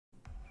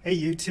Hey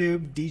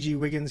YouTube, DG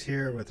Wiggins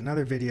here with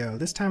another video.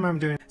 This time I'm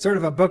doing sort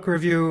of a book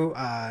review,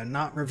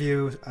 not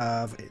review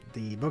of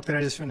the book that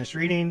I just finished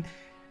reading,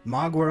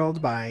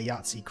 MogWorld by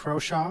Yahtzee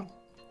Croshaw.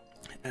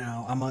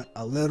 Now, I'm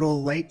a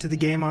little late to the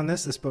game on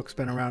this. This book's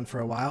been around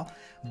for a while,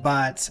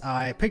 but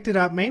I picked it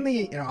up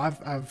mainly,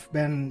 I've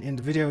been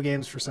into video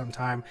games for some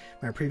time.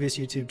 My previous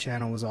YouTube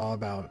channel was all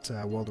about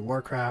World of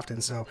Warcraft,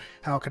 and so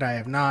how could I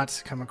have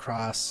not come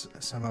across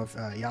some of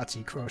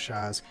Yahtzee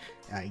Crowshaw's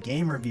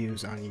game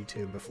reviews on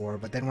YouTube before?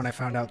 But then when I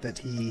found out that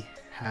he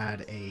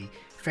had a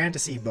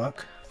fantasy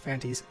book,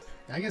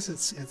 I guess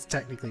it's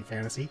technically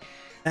fantasy,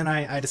 and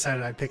I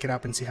decided I'd pick it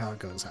up and see how it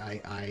goes.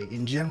 I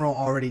in general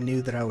already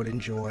knew that I would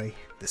enjoy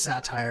the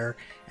satire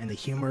and the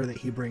humor that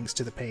he brings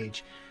to the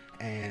page,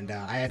 and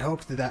I had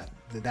hoped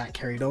that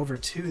carried over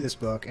to this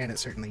book, and it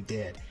certainly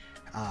did.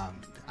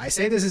 I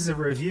say this is a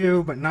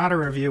review, but not a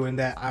review in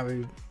that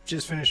I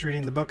just finished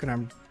reading the book and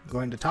I'm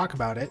going to talk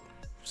about it,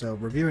 so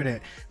reviewing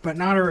it, but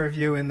not a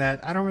review in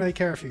that I don't really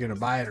care if you're going to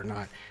buy it or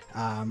not.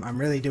 I'm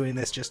really doing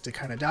this just to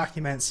kind of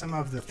document some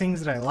of the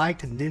things that I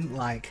liked and didn't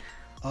like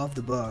of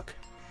the book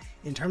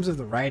in terms of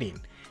the writing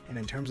and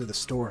in terms of the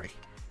story,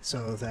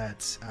 so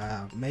that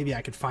maybe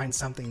I could find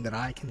something that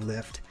I can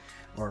lift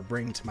or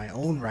bring to my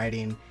own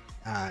writing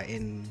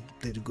in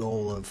the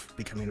goal of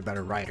becoming a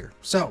better writer.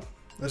 So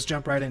let's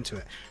jump right into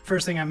it.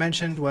 First thing I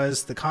mentioned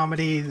was the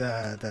comedy.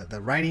 The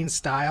writing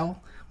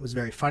style was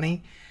very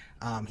funny.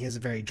 He has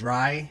a very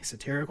dry,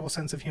 satirical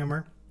sense of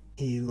humor.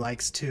 He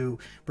likes to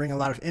bring a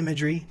lot of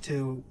imagery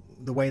to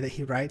the way that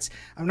he writes.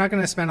 I'm not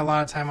going to spend a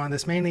lot of time on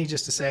this, mainly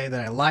just to say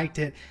that I liked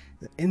it.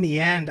 In the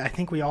end, I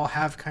think we all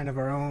have kind of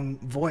our own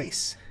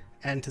voice,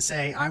 and to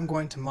say I'm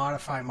going to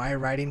modify my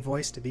writing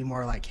voice to be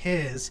more like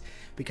his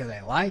because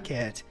I like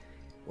it,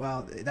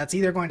 well, that's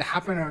either going to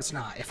happen or it's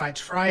not. If I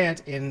try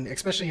it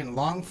especially in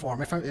long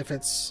form, if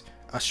it's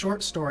a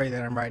short story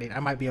that I'm writing, I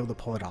might be able to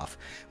pull it off.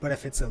 But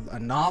if it's a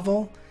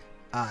novel,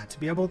 to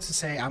be able to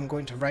say I'm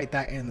going to write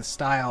that in the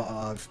style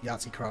of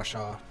Yahtzee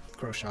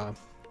Croshaw,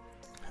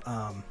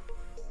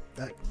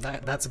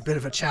 that's a bit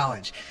of a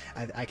challenge.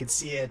 I could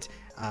see it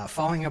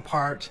falling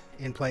apart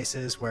in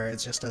places where it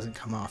just doesn't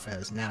come off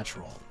as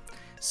natural.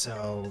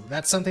 So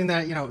that's something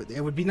that,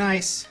 it would be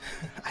nice.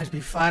 I'd be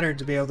flattered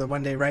to be able to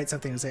one day write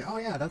something and say, oh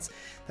yeah,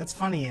 that's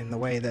funny in the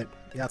way that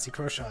Yahtzee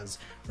Crowshaw's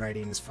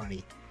writing is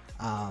funny.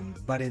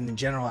 But in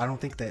general, I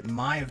don't think that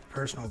my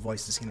personal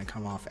voice is going to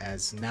come off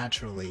as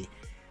naturally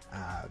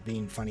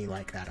being funny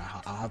like that.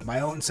 I'll have my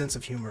own sense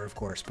of humor, of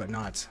course, but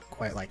not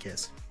quite like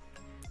his.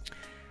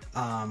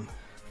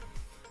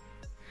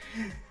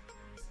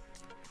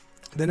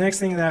 The next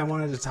thing that I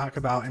wanted to talk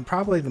about, and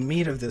probably the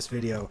meat of this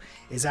video,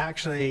 is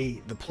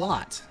actually the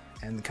plot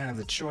and kind of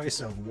the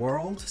choice of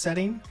world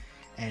setting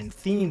and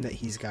theme that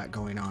he's got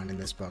going on in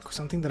this book.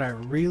 Something that I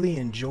really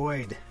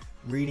enjoyed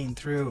reading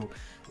through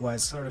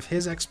was sort of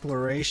his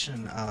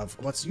exploration of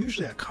what's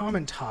usually a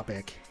common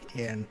topic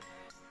in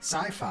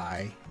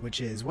sci-fi,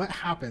 which is what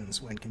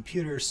happens when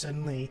computers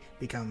suddenly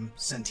become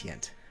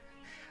sentient.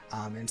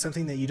 And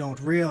something that you don't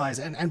realize,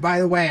 and by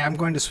the way, I'm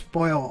going to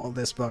spoil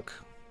this book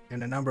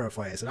in a number of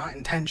ways, not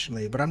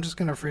intentionally, but I'm just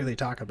going to freely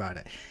talk about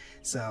it.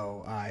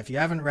 So if you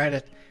haven't read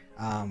it,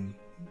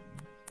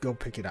 go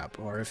pick it up,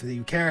 or if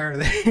you care,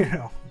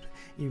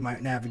 you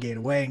might navigate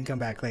away and come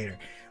back later.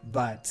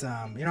 But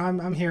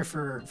I'm here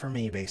for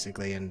me,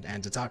 basically,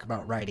 and to talk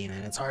about writing,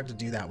 and it's hard to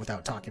do that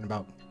without talking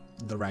about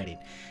the writing.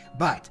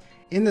 But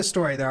in the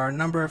story, there are a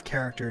number of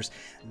characters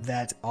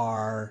that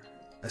are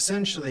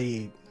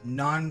essentially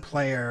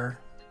non-player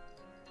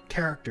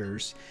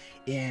characters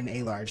in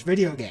a large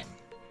video game.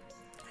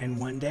 And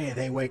one day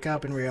they wake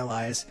up and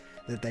realize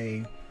that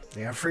they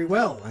have free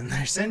will and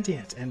they're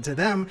sentient. And to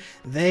them,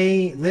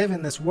 they live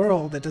in this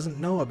world that doesn't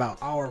know about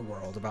our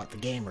world, about the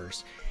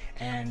gamers.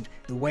 And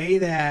the way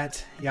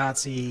that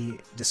Yahtzee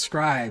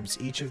describes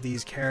each of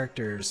these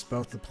characters,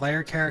 both the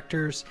player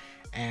characters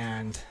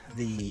and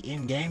the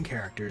in-game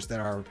characters that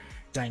are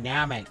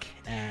dynamic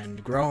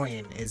and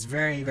growing, is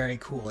very, very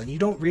cool. And you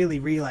don't really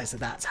realize that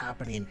that's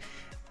happening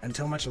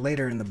until much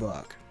later in the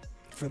book.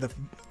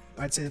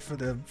 I'd say for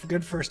the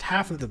good first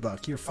half of the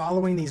book, you're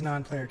following these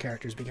non-player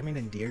characters, becoming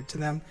endeared to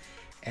them,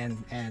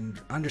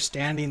 and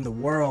understanding the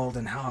world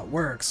and how it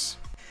works,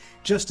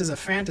 just as a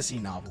fantasy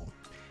novel.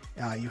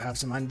 You have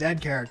some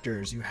undead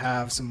characters, you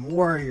have some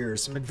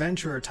warriors, some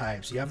adventurer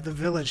types, you have the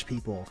village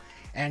people,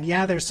 and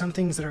yeah, there's some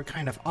things that are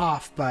kind of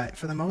off, but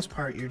for the most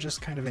part, you're just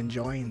kind of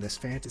enjoying this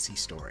fantasy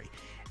story.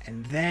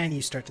 And then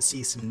you start to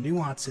see some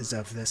nuances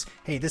of this.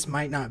 Hey, this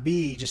might not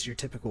be just your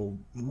typical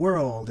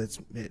world,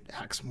 it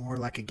acts more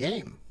like a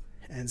game.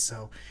 And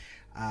so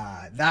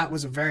that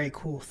was a very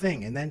cool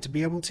thing. And then to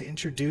be able to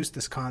introduce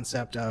this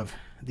concept of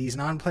these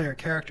non-player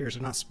characters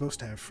are not supposed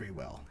to have free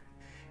will,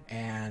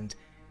 and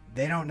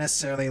they don't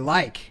necessarily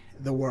like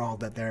the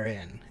world that they're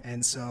in.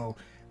 And so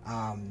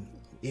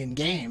in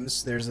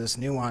games, there's this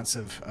nuance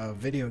of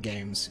video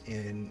games.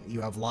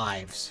 You have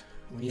lives.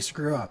 When you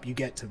screw up, you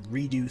get to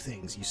redo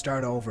things. You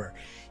start over.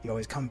 You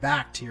always come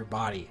back to your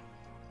body.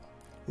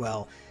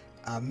 Well,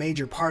 a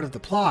major part of the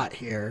plot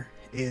here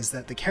is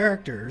that the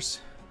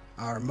characters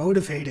are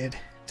motivated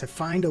to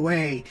find a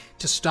way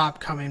to stop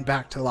coming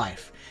back to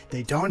life.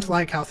 They don't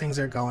like how things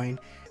are going.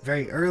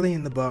 Very early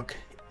in the book,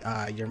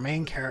 your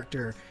main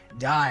character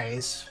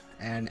dies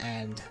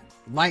and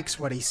likes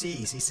what he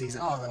sees. He sees,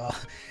 oh, well,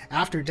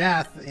 after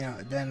death, you know,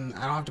 then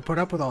I don't have to put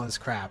up with all this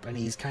crap, and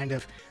he's kind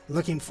of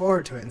looking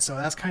forward to it. And so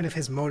that's kind of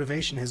his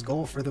motivation, his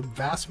goal for the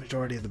vast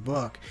majority of the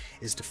book,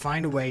 is to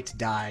find a way to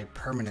die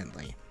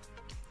permanently.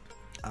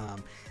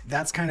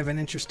 That's kind of an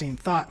interesting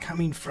thought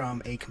coming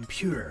from a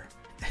computer.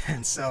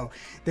 And so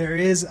there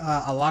is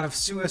a lot of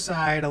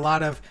suicide, a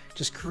lot of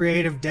just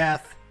creative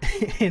death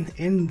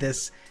in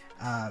this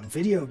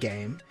video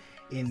game,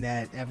 in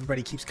that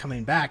everybody keeps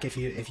coming back. If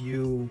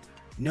you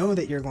know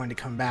that you're going to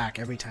come back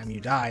every time you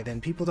die,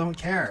 then people don't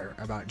care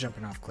about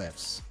jumping off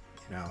cliffs.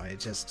 You know,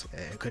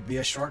 it could be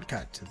a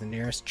shortcut to the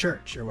nearest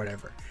church or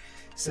whatever.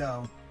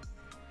 So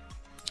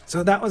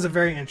that was a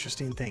very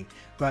interesting thing.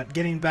 But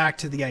getting back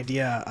to the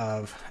idea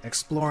of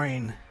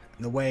exploring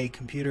the way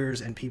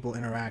computers and people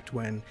interact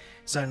when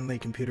suddenly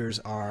computers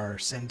are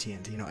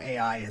sentient. You know,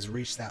 AI has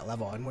reached that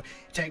level, and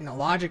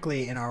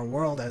technologically in our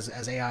world,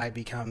 as AI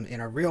become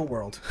in our real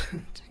world,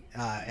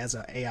 as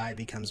AI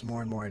becomes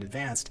more and more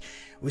advanced,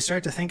 we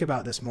start to think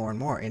about this more and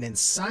more. And in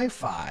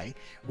sci-fi,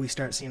 we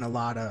start seeing a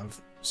lot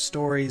of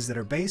stories that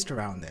are based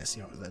around this.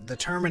 You know, the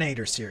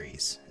Terminator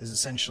series is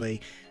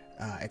essentially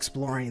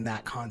exploring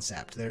that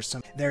concept.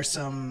 There's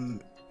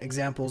some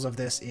examples of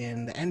this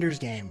in the Ender's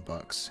Game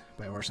books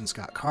by Orson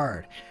Scott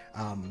Card.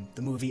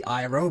 The movie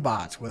I,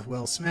 Robot with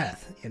Will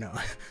Smith. You know,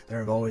 there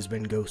have always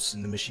been ghosts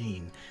in the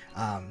machine.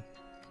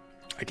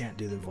 I can't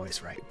do the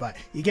voice right, but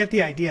you get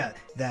the idea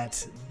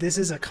that this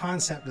is a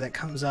concept that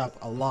comes up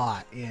a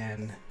lot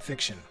in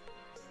fiction,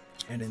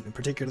 and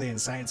particularly in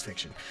science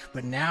fiction.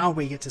 But now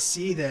we get to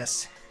see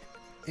this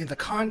in the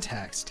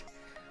context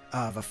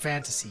of a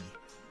fantasy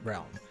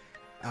realm.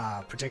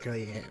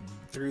 Particularly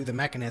through the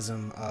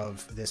mechanism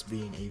of this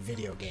being a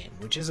video game,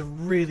 which is a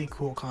really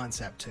cool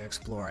concept to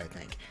explore, I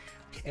think.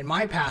 In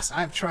my past,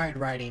 I've tried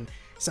writing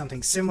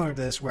something similar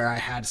to this, where I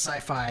had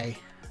sci-fi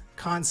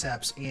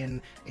concepts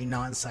in a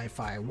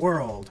non-sci-fi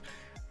world,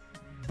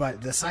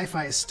 but the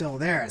sci-fi is still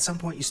there. At some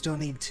point, you still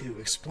need to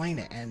explain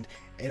it, and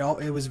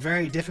it was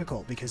very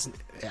difficult, because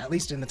at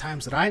least in the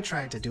times that I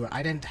tried to do it,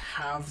 I didn't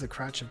have the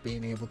crutch of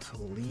being able to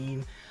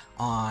lean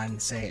on,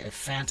 say, a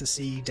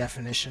fantasy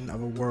definition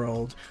of a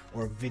world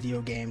or a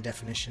video game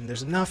definition.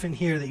 There's enough in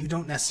here that you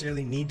don't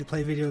necessarily need to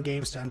play video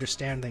games to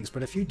understand things,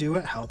 but if you do,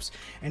 it helps.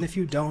 And if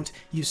you don't,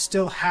 you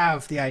still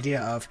have the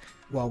idea of,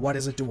 well, what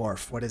is a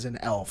dwarf? What is an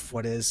elf?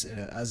 What is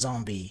a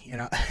zombie? You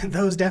know,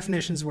 those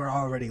definitions were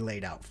already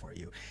laid out for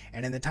you.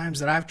 And in the times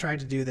that I've tried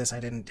to do this, I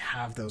didn't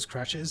have those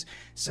crutches,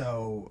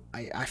 so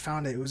I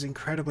found it was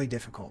incredibly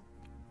difficult.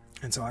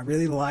 And so I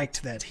really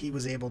liked that he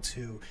was able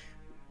to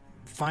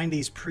find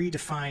these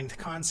predefined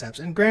concepts.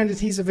 And granted,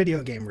 he's a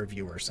video game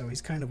reviewer, so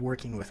he's kind of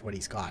working with what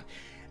he's got.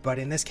 But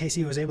in this case,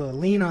 he was able to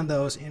lean on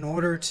those in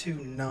order to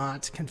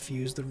not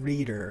confuse the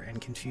reader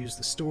and confuse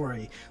the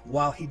story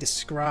while he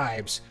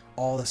describes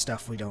all the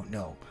stuff we don't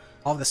know.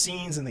 All the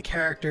scenes and the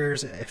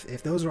characters,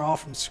 if those are all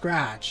from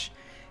scratch,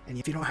 and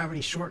if you don't have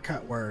any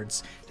shortcut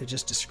words to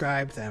just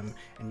describe them,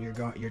 and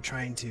you're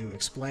trying to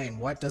explain,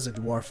 what does a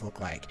dwarf look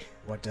like,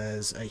 what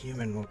does a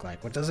human look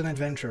like, what does an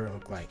adventurer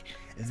look like,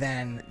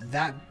 then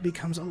that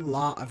becomes a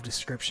lot of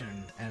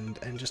description, and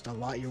just a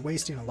lot. You're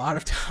wasting a lot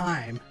of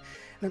time.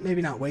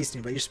 Maybe not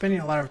wasting, but you're spending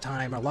a lot of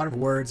time, a lot of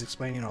words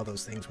explaining all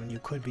those things when you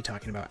could be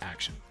talking about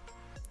action.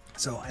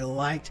 So I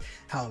liked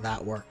how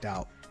that worked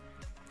out.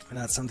 And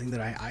that's something that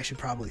I should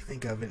probably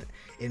think of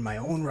in my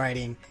own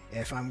writing,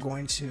 if I'm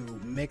going to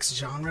mix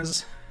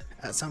genres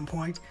at some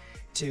point,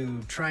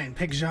 to try and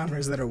pick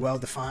genres that are well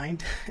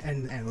defined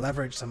and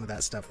leverage some of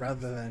that stuff,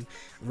 rather than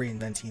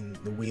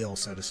reinventing the wheel,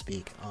 so to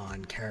speak,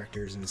 on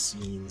characters and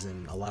scenes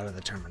and a lot of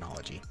the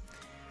terminology.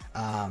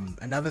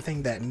 Another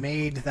thing that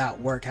made that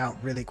work out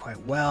really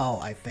quite well,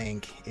 I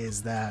think,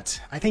 is that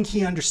I think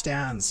he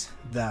understands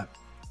that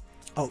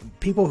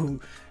people who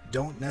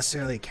don't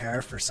necessarily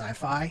care for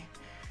sci-fi,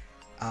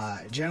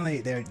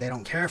 generally they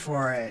don't care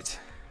for it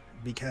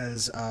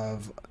because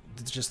of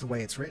just the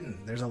way it's written.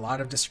 There's a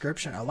lot of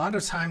description. A lot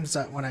of times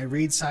when I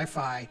read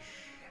sci-fi,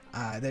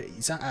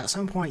 at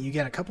some point you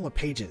get a couple of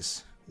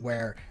pages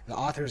where the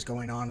author is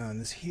going on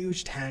this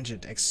huge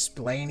tangent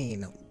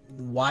explaining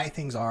why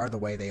things are the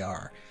way they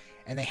are.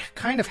 And they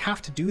kind of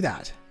have to do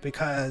that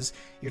because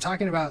you're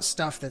talking about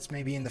stuff that's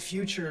maybe in the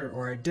future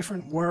or a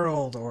different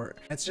world, or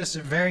it's just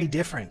very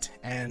different.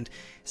 And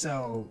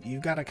so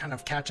you've got to kind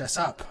of catch us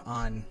up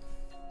on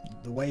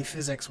the way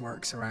physics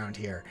works around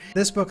here.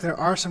 This book, there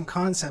are some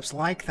concepts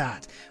like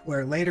that,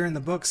 where later in the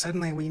book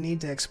suddenly we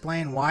need to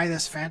explain why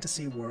this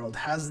fantasy world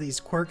has these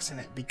quirks in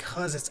it,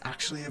 because it's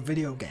actually a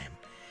video game.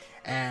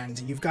 And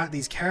you've got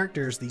these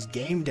characters, these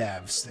game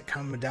devs that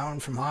come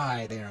down from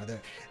high, you know,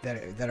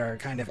 that are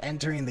kind of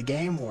entering the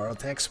game world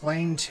to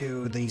explain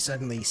to the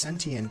suddenly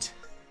sentient,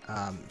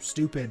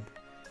 stupid,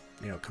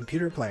 you know,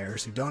 computer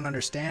players who don't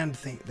understand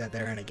that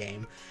they're in a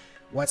game,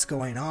 what's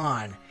going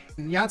on.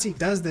 And Yahtzee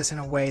does this in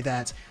a way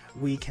that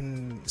we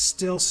can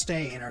still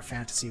stay in our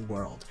fantasy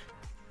world.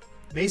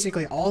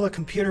 Basically, all the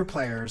computer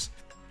players,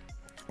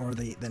 or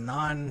the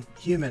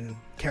non-human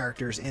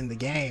characters in the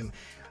game,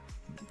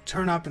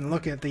 turn up and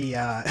look at the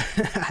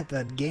at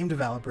the game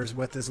developers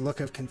with this look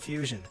of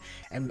confusion,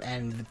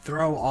 and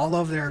throw all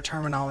of their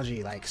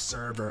terminology like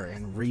server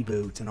and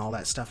reboot and all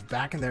that stuff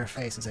back in their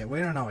face and say, we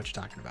don't know what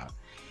you're talking about.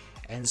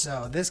 And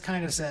so this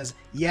kind of says,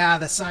 yeah,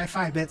 the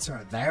sci-fi bits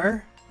are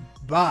there,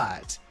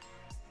 but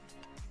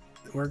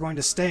we're going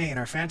to stay in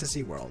our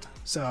fantasy world.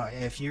 So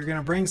if you're going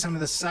to bring some of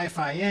the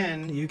sci-fi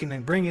in, you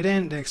can bring it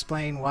in to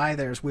explain why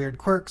there's weird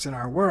quirks in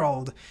our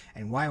world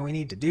and why we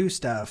need to do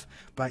stuff,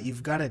 but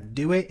you've got to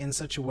do it in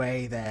such a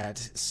way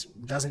that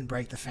doesn't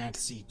break the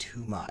fantasy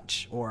too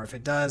much, or if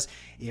it does,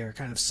 you're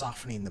kind of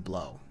softening the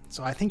blow.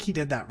 So I think he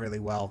did that really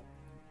well.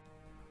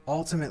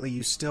 Ultimately,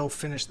 you still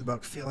finish the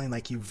book feeling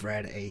like you've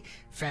read a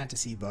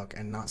fantasy book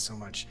and not so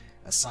much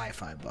a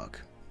sci-fi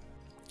book.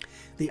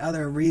 The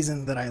other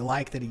reason that I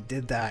like that he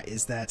did that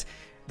is that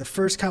the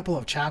first couple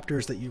of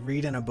chapters that you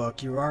read in a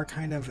book, you are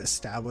kind of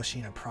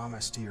establishing a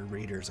promise to your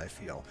readers. I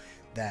feel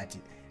that,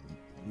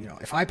 you know,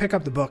 if I pick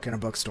up the book in a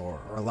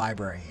bookstore or a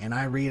library and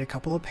I read a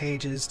couple of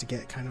pages to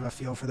get kind of a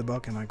feel for the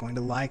book, am I going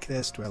to like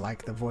this? Do I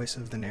like the voice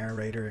of the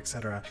narrator,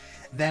 etc.?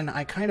 Then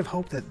I kind of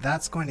hope that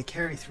that's going to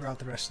carry throughout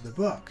the rest of the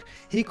book.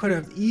 He could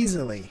have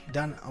easily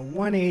done a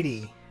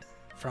 180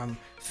 from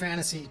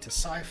fantasy to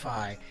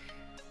sci-fi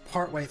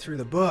partway through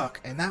the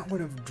book, and that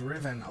would have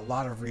driven a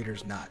lot of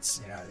readers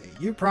nuts. You know,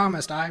 you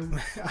promised I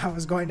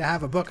was going to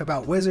have a book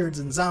about wizards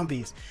and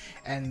zombies,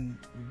 and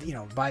you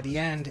know, by the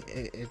end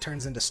it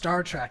turns into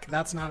Star Trek.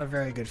 That's not a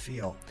very good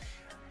feel.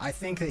 I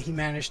think that he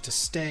managed to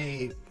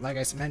stay, like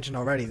I mentioned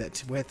already, that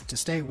to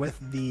stay with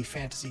the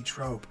fantasy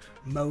trope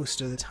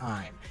most of the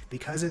time,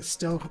 because it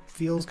still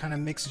feels kind of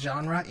mixed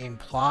genre in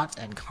plot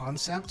and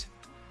concept.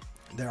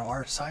 There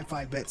are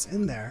sci-fi bits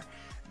in there,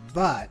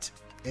 but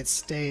it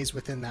stays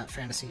within that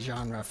fantasy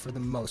genre for the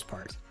most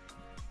part.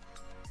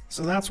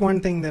 So that's one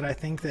thing that I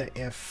think that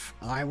if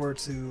I were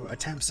to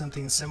attempt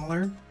something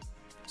similar,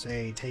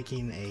 say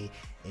taking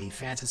a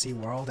fantasy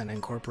world and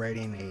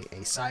incorporating a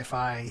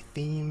sci-fi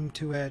theme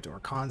to it or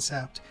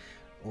concept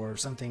or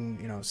something,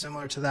 you know,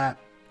 similar to that,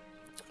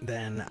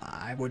 then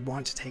I would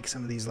want to take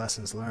some of these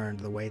lessons learned,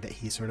 the way that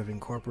he sort of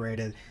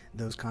incorporated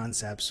those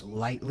concepts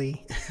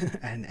lightly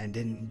and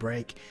didn't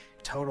break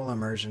total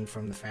immersion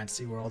from the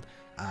fantasy world.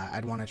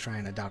 I'd want to try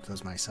and adopt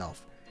those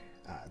myself.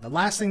 The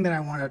last thing that I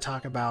want to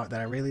talk about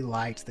that I really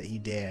liked that he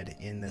did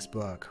in this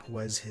book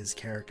was his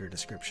character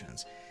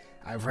descriptions.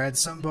 I've read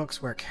some books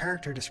where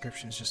character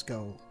descriptions just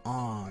go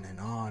on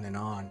and on and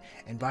on,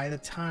 and by the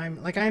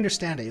time, like, I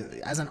understand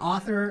it, as an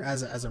author,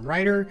 as a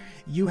writer,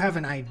 you have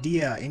an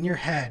idea in your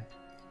head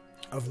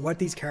of what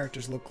these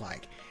characters look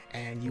like,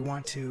 and you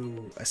want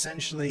to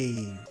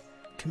essentially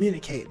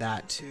communicate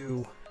that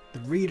to the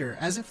reader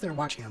as if they're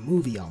watching a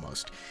movie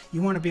almost.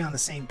 You want to be on the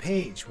same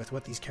page with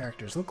what these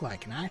characters look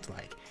like and act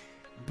like,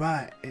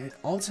 but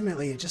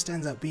ultimately it just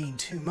ends up being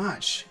too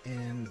much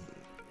in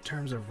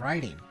terms of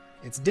writing.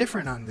 It's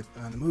different on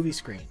the movie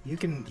screen. You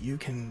can,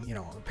 you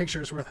know, a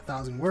picture is worth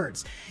 1,000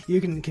 words. You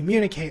can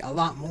communicate a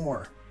lot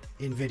more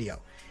in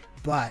video,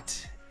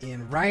 but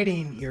in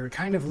writing, you're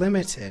kind of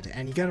limited,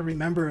 and you got to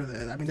remember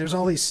that, I mean, there's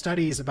all these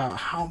studies about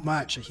how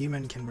much a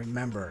human can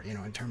remember, you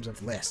know, in terms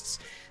of lists.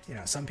 You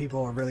know, some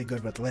people are really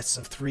good with lists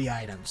of 3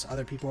 items.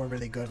 Other people are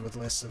really good with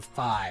lists of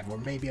 5, or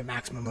maybe a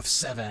maximum of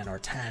 7 or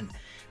 10.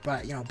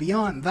 But, you know,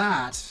 beyond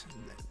that,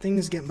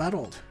 things get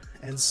muddled.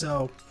 And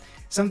so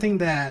something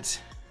that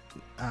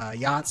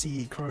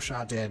Yahtzee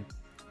Croshaw did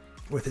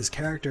with his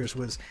characters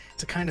was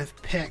to kind of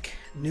pick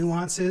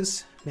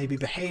nuances, maybe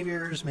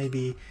behaviors,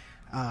 maybe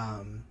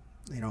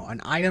you know,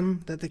 an item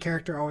that the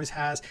character always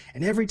has,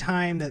 and every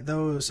time that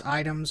those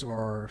items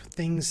or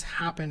things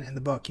happen in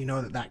the book, you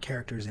know that that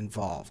character is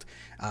involved.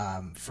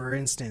 For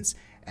instance,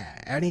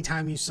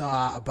 anytime you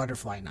saw a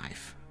butterfly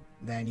knife,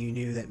 then you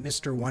knew that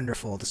Mr.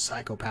 Wonderful, the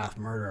psychopath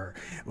murderer,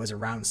 was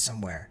around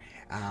somewhere.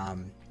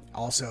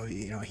 Also,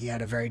 you know, he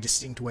had a very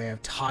distinct way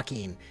of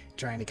talking,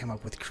 trying to come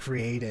up with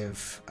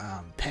creative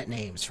pet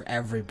names for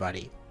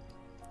everybody.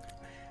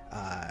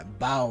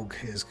 Baug,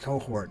 his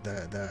cohort,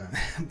 the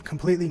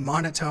completely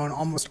monotone,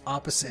 almost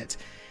opposite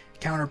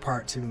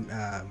counterpart to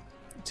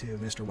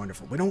Mr.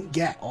 Wonderful. We don't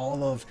get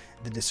all of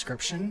the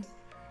description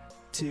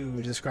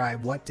to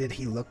describe what did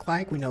he look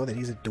like. We know that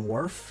he's a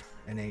dwarf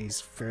and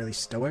he's fairly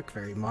stoic,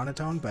 very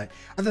monotone, but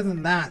other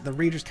than that, the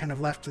reader's kind of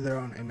left to their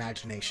own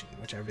imagination,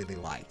 which I really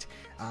liked.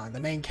 The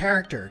main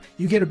character,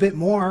 you get a bit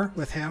more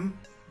with him,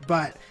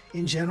 but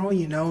in general,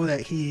 you know that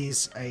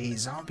he's a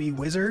zombie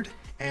wizard,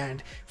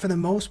 and for the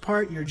most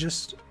part, you're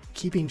just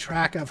keeping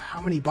track of how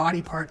many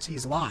body parts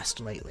he's lost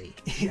lately.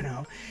 You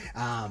know,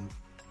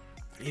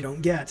 you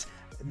don't get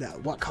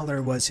what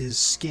color was his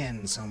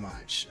skin so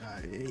much.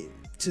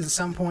 To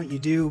some point you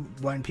do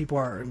when people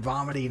are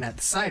vomiting at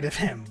the sight of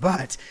him,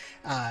 but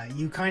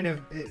you kind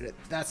of,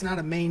 that's not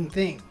a main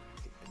thing.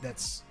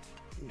 It's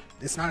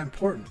not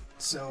important.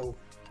 So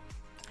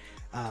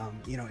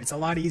You know, it's a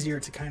lot easier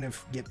to kind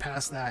of get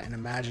past that and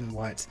imagine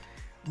what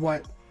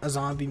a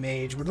zombie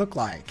mage would look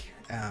like,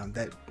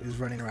 that is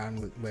running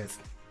around with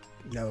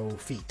no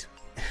feet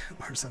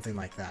or something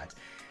like that.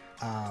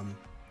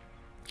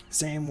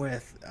 Same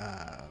with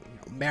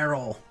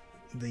Meryl,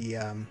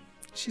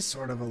 she's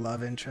sort of a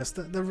love interest.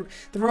 The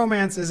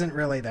romance isn't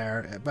really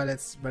there, but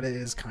it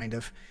is kind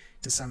of,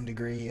 to some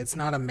degree. It's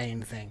not a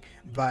main thing,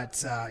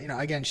 but you know,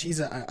 again, she's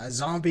a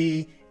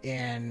zombie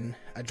in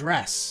a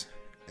dress.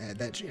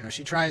 That, you know,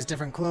 she tries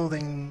different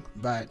clothing,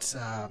 but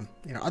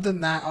you know, other than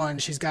that, oh, and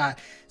she's got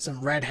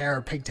some red hair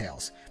or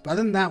pigtails. But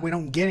other than that, we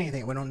don't get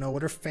anything. We don't know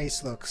what her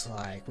face looks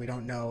like. We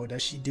don't know,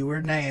 does she do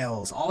her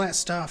nails? All that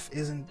stuff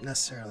isn't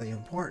necessarily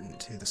important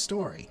to the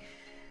story.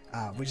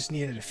 We just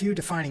needed a few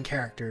defining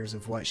characters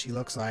of what she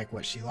looks like,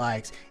 what she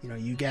likes. You know,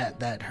 you get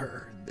that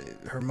her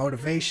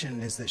motivation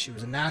is that she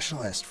was a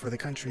nationalist for the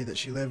country that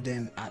she lived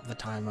in at the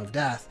time of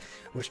death,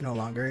 which no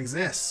longer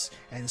exists.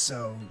 And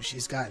so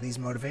she's got these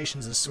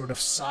motivations as sort of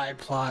side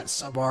plot,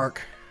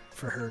 sub-arc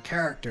for her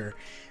character.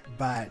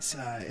 But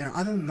you know,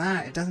 other than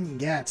that, it doesn't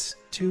get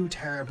too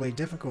terribly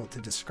difficult to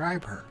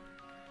describe her.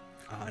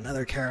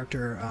 Another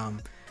character,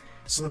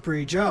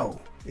 Slippery Joe,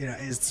 you know,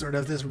 is sort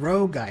of this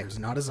rogue guy who's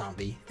not a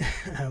zombie.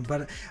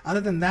 But other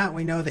than that,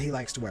 we know that he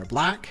likes to wear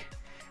black.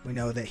 We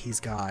know that he's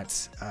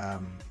got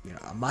you know,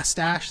 a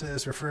mustache that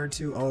is referred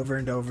to over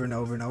and over and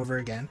over and over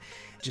again,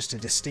 just to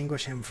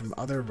distinguish him from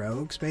other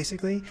rogues,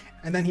 basically.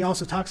 And then he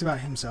also talks about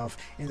himself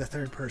in the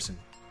third person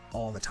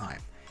all the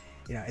time.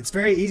 You know, it's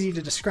very easy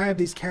to describe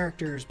these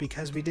characters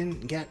because we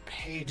didn't get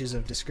pages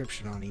of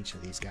description on each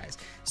of these guys.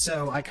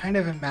 So I kind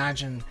of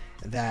imagine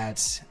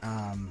that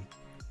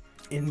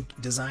in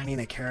designing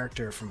a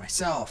character for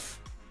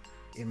myself,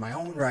 in my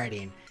own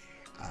writing,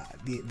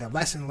 the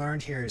lesson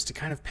learned here is to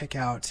kind of pick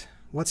out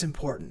what's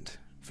important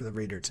for the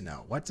reader to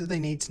know. What do they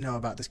need to know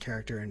about this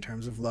character in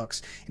terms of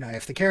looks? You know,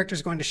 if the character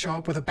is going to show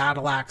up with a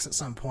battle axe at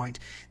some point,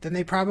 then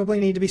they probably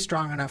need to be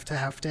strong enough to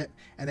heft it,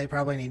 and they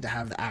probably need to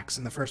have the axe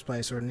in the first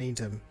place, or need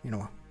to, you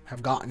know,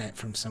 have gotten it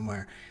from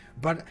somewhere.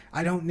 But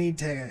I don't need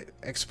to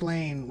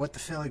explain what the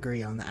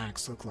filigree on the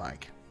axe look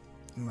like,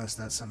 unless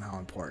that's somehow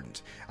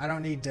important. I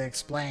don't need to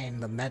explain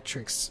the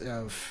metrics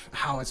of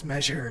how it's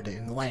measured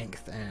in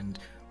length and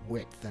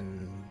width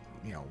and,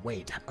 you know,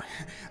 weight.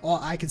 Well,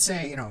 I could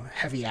say, you know,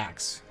 heavy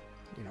axe.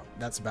 You know,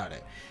 that's about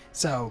it.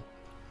 So,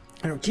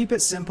 you know, keep it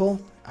simple,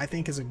 I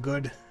think, is a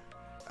good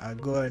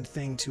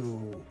thing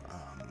to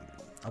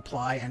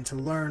apply and to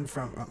learn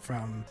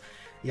from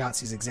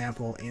Yahtzee's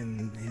example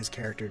in his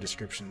character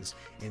descriptions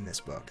in this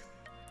book.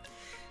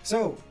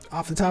 So,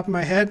 off the top of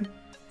my head,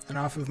 and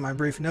off of my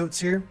brief notes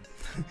here,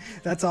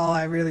 that's all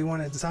I really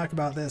wanted to talk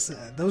about this.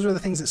 Those are the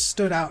things that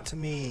stood out to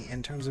me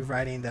in terms of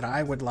writing that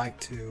I would like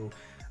to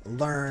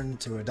learn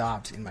to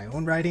adopt in my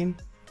own writing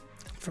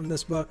from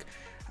this book.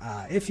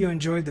 If you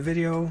enjoyed the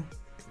video,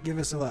 give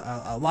us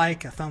a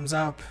like, a thumbs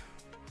up,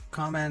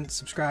 comment,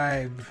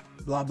 subscribe,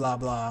 blah blah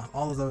blah,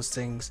 all of those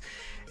things.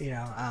 You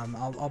know,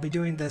 I'll be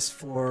doing this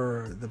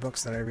for the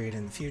books that I read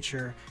in the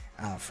future.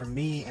 For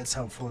me, it's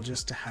helpful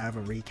just to have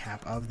a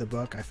recap of the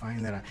book. I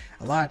find that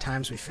a lot of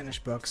times we finish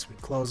books, we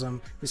close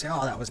them, we say,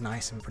 oh, that was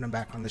nice, and we put them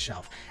back on the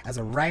shelf. As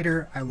a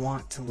writer, I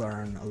want to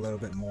learn a little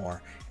bit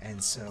more,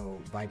 and so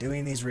by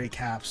doing these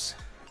recaps,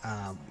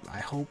 I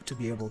hope to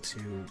be able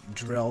to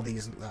drill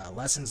these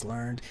lessons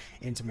learned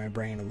into my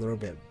brain a little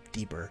bit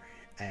deeper,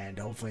 and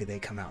hopefully they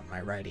come out in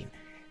my writing.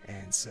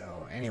 And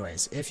so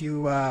anyways, if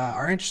you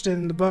are interested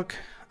in the book,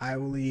 I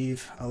will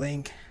leave a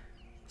link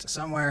to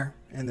somewhere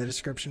in the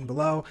description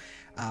below.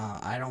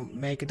 I don't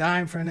make a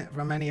dime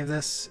from any of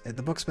this.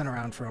 The book's been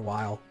around for a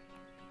while,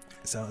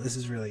 so this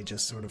is really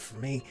just sort of for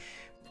me.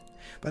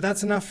 But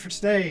that's enough for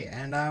today,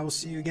 and I will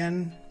see you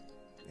again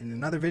in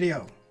another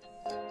video.